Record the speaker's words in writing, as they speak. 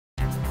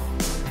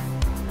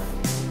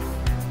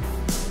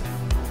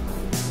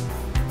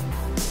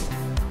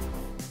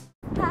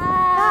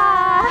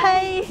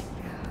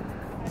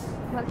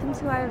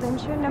to our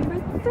adventure number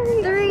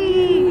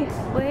 3.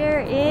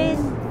 We're in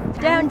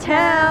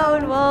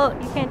downtown. Well,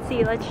 you can't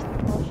see. I'll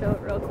show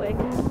it real quick.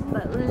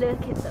 But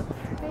look at the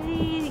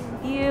pretty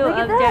view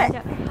of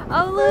downtown.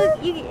 Oh look,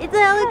 it's a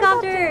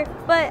helicopter,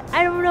 but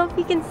I don't know if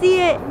you can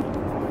see it.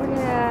 We're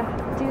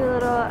gonna do a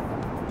little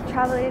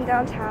traveling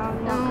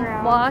downtown,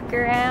 walk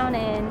around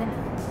and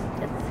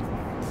just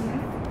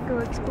go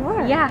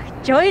explore. Yeah,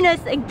 join us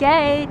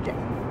again.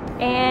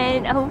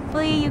 And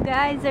hopefully you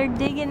guys are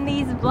digging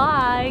these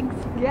vlogs.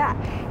 Yeah,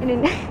 and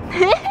then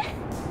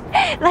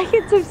like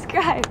and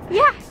subscribe.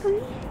 Yeah,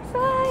 please.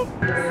 Bye.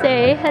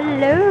 Say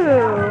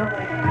hello.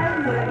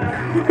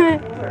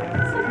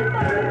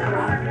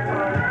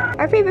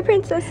 Our favorite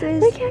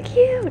princesses. Look how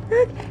cute.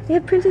 Look, we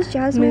have Princess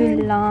Jahzzar.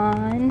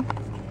 Mulan.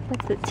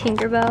 What's it?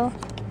 Tinkerbell.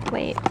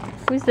 Wait,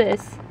 who's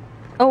this?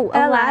 Oh,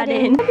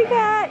 Aladdin. Grumpy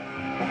cat.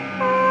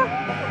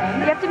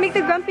 You have to make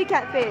the grumpy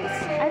cat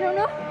face. I don't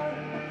know.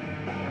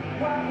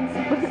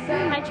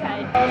 I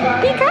tried.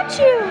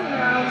 Pikachu!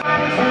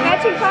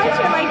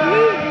 Pikachu, like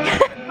me.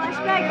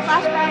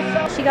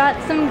 Flashback. She got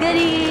some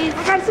goodies. I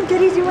got some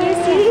goodies you want to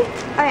see?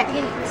 Okay,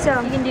 so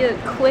you can do a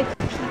quick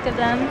peek of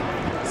them.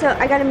 So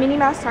I got a Minnie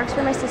Mouse socks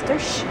for my sister.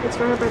 Shh, it's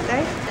for her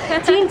birthday.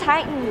 Teen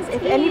Titans.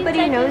 If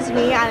anybody knows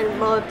me, I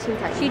love Teen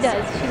Titans. She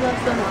does. She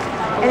loves them a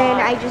And then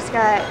I just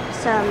got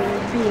some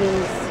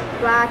beanies,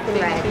 black and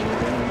red.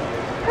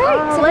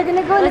 Alright, so we're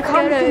gonna go in the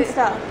comments and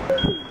stuff.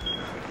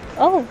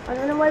 Oh, I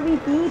don't know why we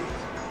beat.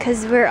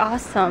 Cause we're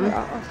awesome. We're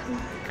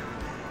awesome.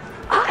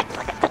 Oh,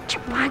 look at the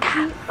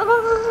Chewbacca.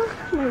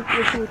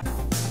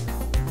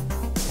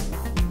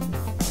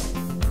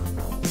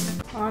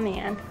 Oh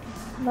man.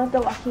 I love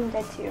The Walking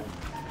Dead too.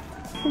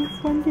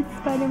 Since when did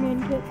Spider-Man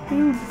get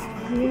boobs?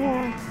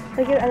 Yeah. I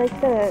like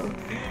the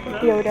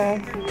Yoda.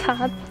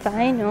 Top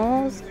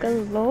vinyls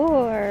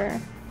galore.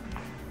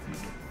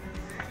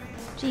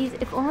 Jeez,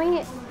 if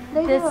only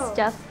this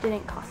stuff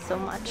didn't cost so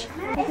much.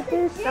 Look at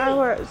this Star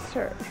Wars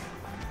shirt.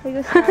 Look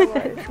at Star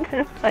Wars. That's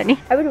kind of funny.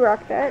 I would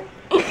rock that.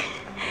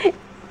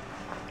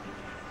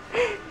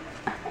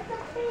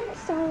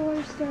 Star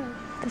Wars stuff.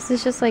 This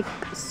is just like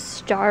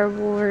Star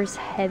Wars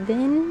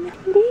heaven.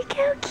 Look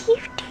how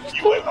cute these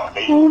are.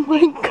 Oh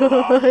my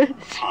gosh.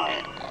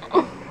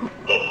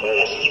 The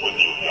force is with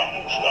you,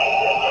 young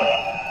Skywalker.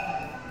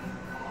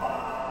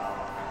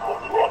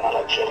 You're not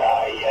a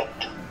Jedi yet.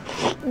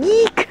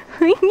 Yeek.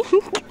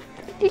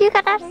 Look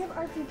at that.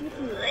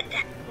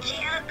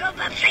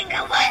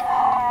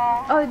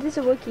 Oh, this is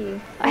a Wookiee.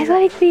 I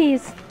like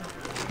these.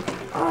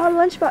 Oh,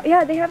 lunchbox.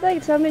 Yeah, they have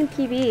like some in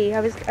PB.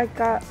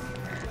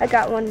 I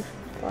got one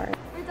for it.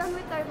 We're done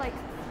with our like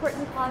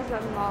Portland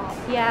Plaza Mall.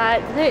 Yeah,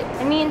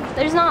 I mean,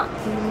 there's not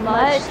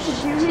much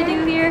to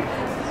do here.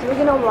 So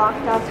we're gonna walk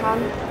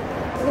downtown.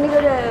 We're gonna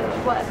go to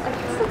what?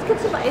 Let's get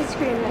some ice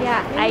cream.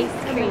 Yeah, ice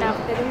cream.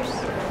 Outfitters.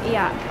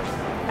 Yeah,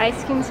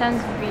 ice cream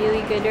sounds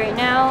really good right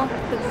now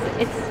because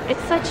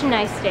it's such a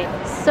nice day.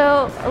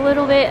 So a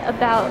little bit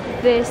about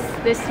this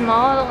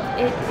mall.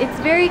 It's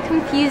very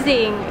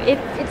confusing.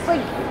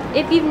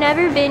 If you've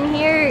never been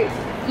here,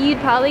 you'd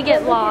probably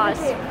get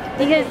lost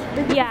because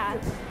yeah.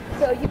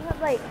 So you have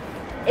like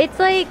it's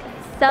like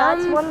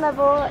that's one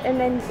level, and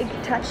then it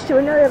touched to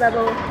another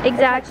level.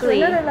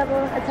 Exactly. Another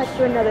level, attached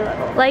to another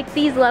level. Like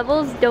these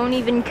levels don't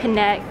even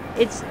connect.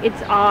 It's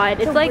odd.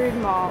 It's like weird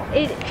mall.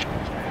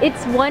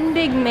 It's one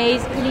big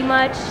maze pretty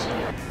much.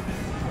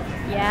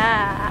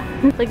 Yeah.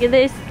 Look at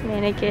this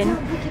mannequin.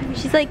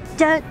 She's like,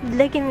 don't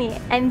look at me.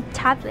 I'm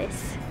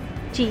topless.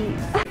 Jeez.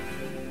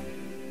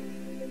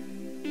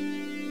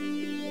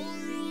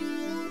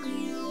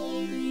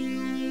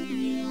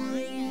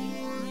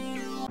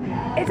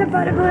 It's a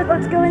photo booth.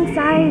 Let's go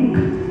inside.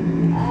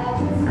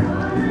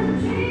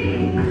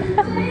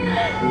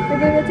 We're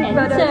gonna take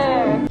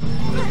photos.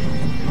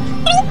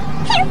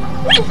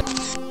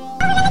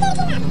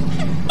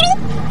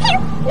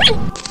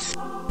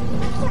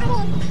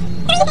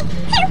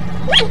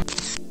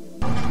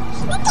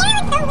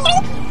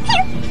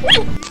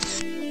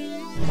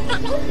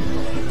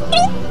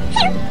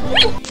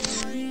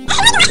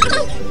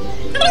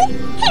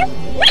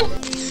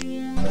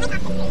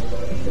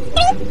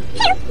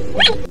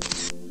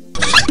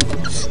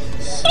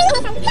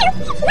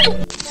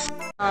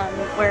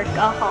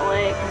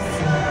 Workaholics.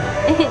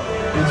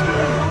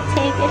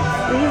 Take it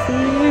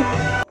easy.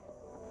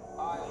 I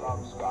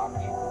love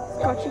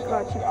scotch.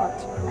 Scotchy.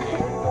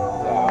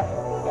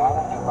 Down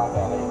in my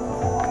belly.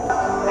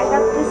 I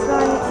got this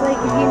one. It's like,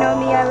 if you know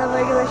me, I love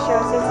regular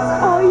shows. So it says,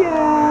 oh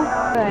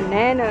yeah,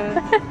 banana.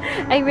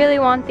 I really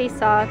want these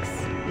socks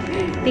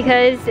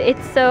because it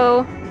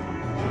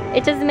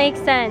doesn't make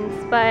sense,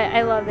 but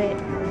I love it.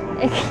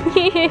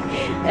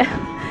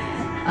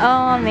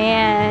 Oh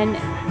man,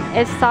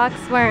 if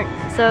socks weren't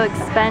so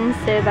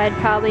expensive, I'd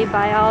probably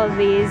buy all of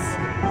these.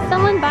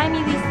 Someone buy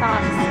me these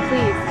socks,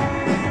 please.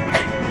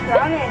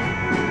 Ramen.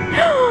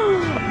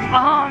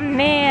 Oh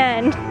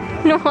man,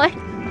 what?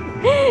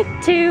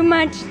 Too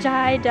much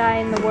tie-dye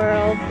in the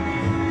world.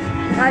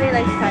 Maddie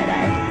likes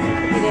tie-dye,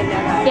 if you didn't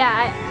know that.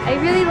 Yeah, I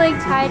really like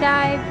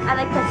tie-dye. I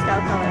like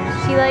pastel colors.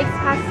 She likes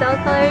pastel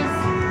colors.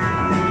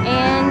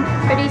 And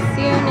pretty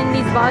soon in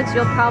these vlogs,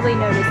 you'll probably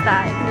notice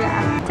that.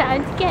 Yeah.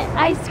 Time to get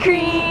ice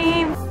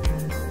cream.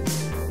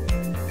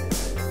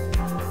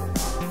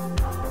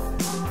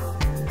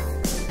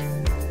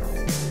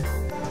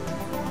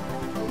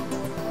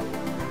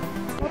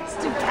 Let's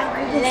do that.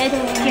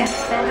 Let's get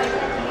that.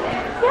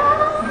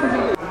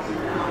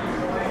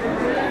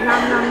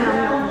 Nom nom nom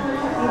nom.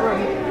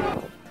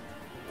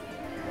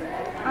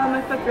 Oh,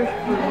 my foot is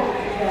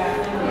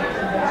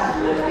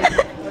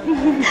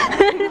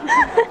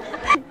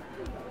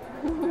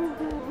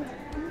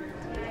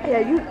Yeah,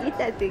 you eat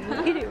that thing. You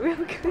eat it real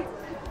quick.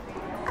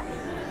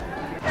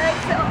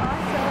 That's so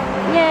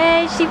awesome.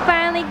 Yay, she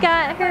finally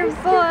got her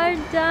board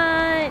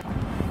done.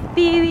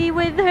 Phoebe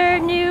with her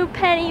new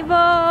penny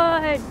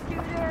board.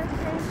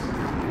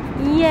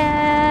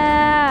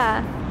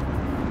 Yeah.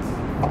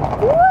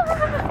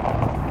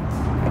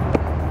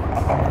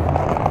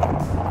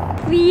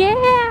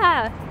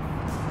 Yeah.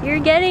 You're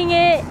getting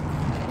it.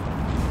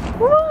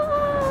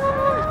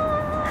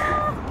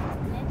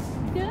 Let's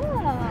go.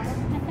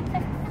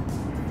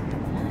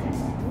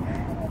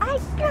 I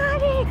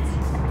got it.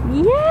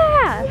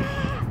 Yeah.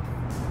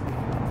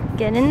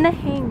 Getting the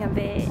hang of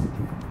it.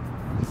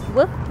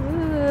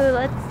 Woohoo,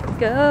 let's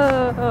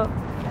go.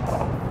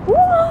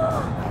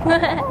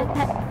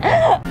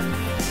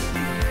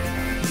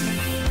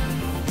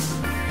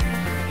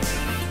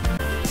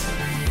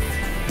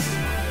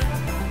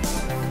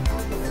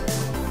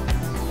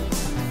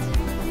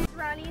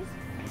 Ronnie's.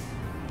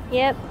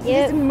 Yep.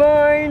 It's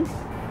mine.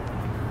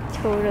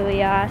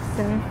 Totally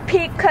awesome.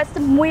 Pink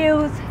custom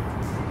wheels.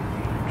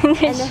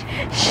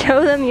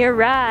 Show them your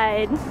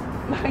ride.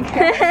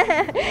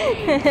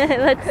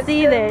 Let's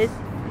see this.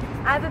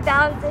 I have a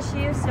balance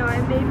issue, so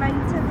I made my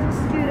Nintendo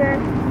scooter.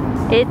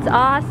 It's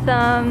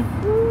awesome.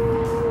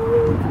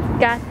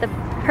 Got the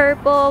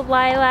purple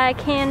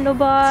lilac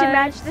handlebars. To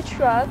match the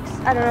trucks.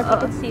 I don't know if you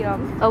can see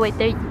them. Oh wait,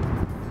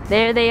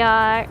 there they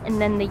are. And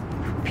then the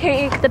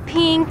pink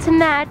to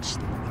match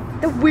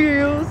The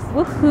wheels.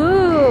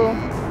 Woohoo!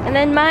 And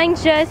then mine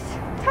just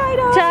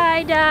Tie-dye.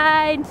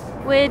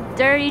 tie-dyed with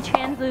dirty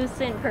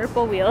translucent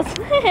purple wheels.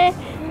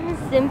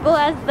 Simple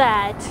as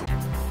that.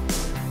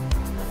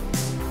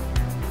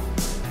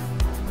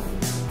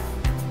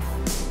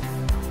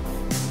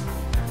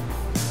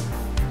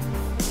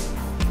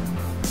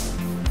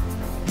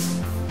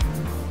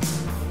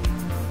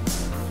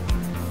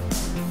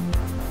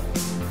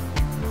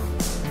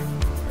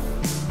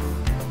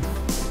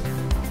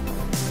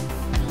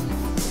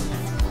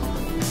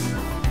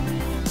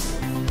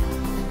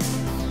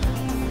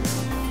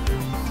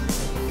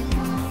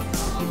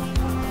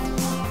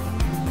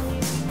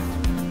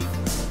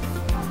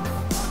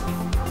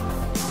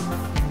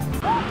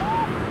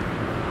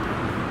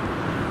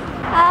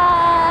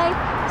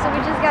 So we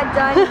just got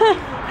done.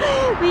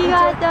 We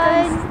got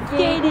done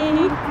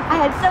skating. I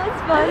had so much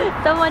fun.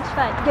 So much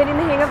fun. Getting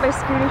the hang of our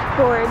scooter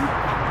board.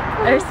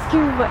 Our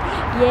scuba.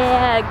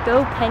 Yeah,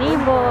 go penny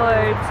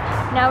boards.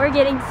 Now we're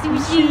getting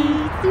sushi.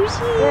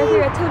 Sushi. We're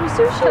here at Toto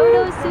Sushi.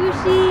 Toto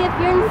Sushi. If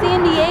you're in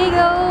San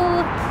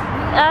Diego,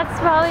 that's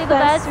probably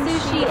the best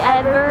sushi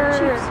ever.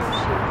 Cheap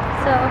sushi.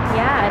 So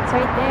yeah, it's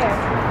right there.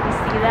 You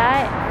see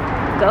that?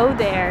 Go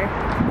there.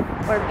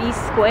 Or be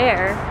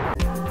square.